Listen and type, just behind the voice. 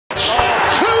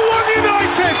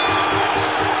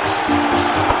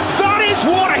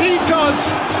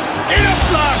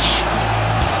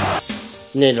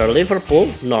Neither Liverpool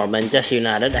nor Manchester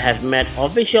United have made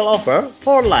official offer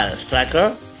for Lille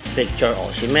striker Victor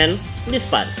Osimhen,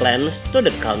 despite claims to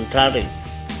the contrary.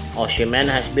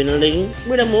 Osimhen has been linked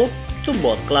with a move to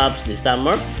both clubs this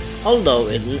summer, although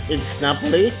it's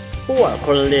Napoli who are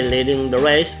currently leading the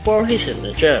race for his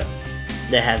signature.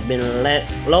 They have been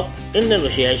locked in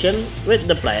negotiation with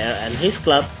the player and his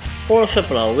club for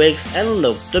several weeks and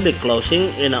look to be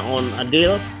closing in on a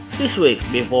deal this week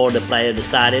before the player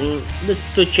deciding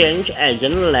to change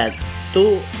agent led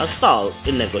to a stall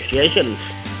in negotiations.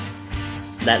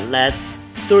 That led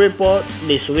to report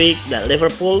this week that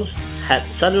Liverpool had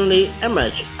suddenly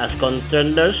emerged as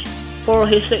contenders for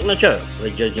his signature,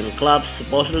 with Georgian clubs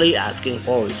supposedly asking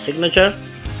for his signature,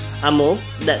 a move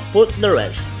that put the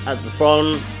Reds at the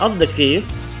front of the queue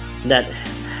that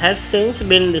has since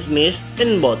been dismissed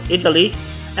in both Italy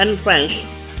and France,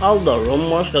 although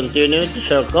rumors continue to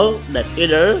circle that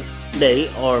either they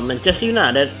or Manchester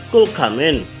United could come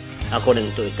in.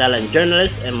 According to Italian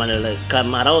journalist Emanuele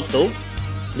Camarotto,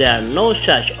 there are no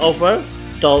such offer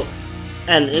told,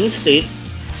 and instead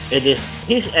it is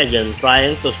his agent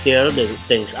trying to stir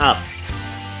things up.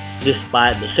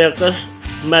 Despite the circus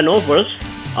maneuvers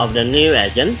of the new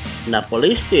agent,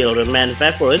 Napoli still remain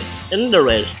favorites in the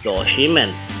race to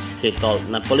Osimhen, he told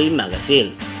Napoli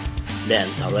magazine. The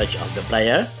entourage of the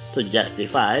player to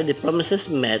justify the promises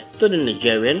made to the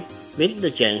Nigerian with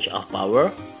the change of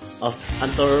power of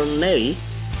Antonelli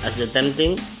as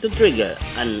attempting to trigger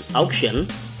an auction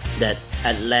that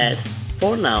at last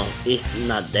for now is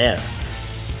not there.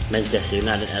 Manchester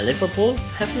United and Liverpool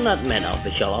have not made an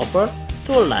official offer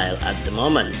to Lille at the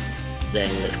moment. The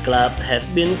English club have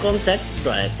been contacted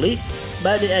directly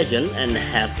by the agent and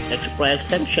have expressed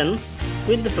tension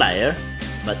with the player,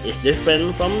 but it's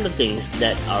different from the things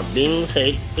that are being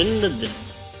said in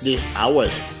these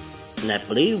hours.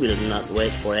 Napoli will not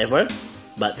wait forever,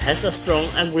 but has a strong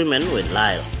agreement with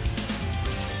Lille.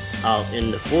 Out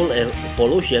in the full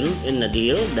evolution in a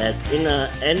deal that in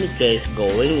any case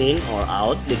going in or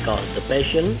out because the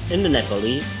passion in the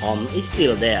Napoli home is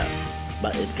still there,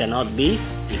 but it cannot be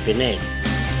definite.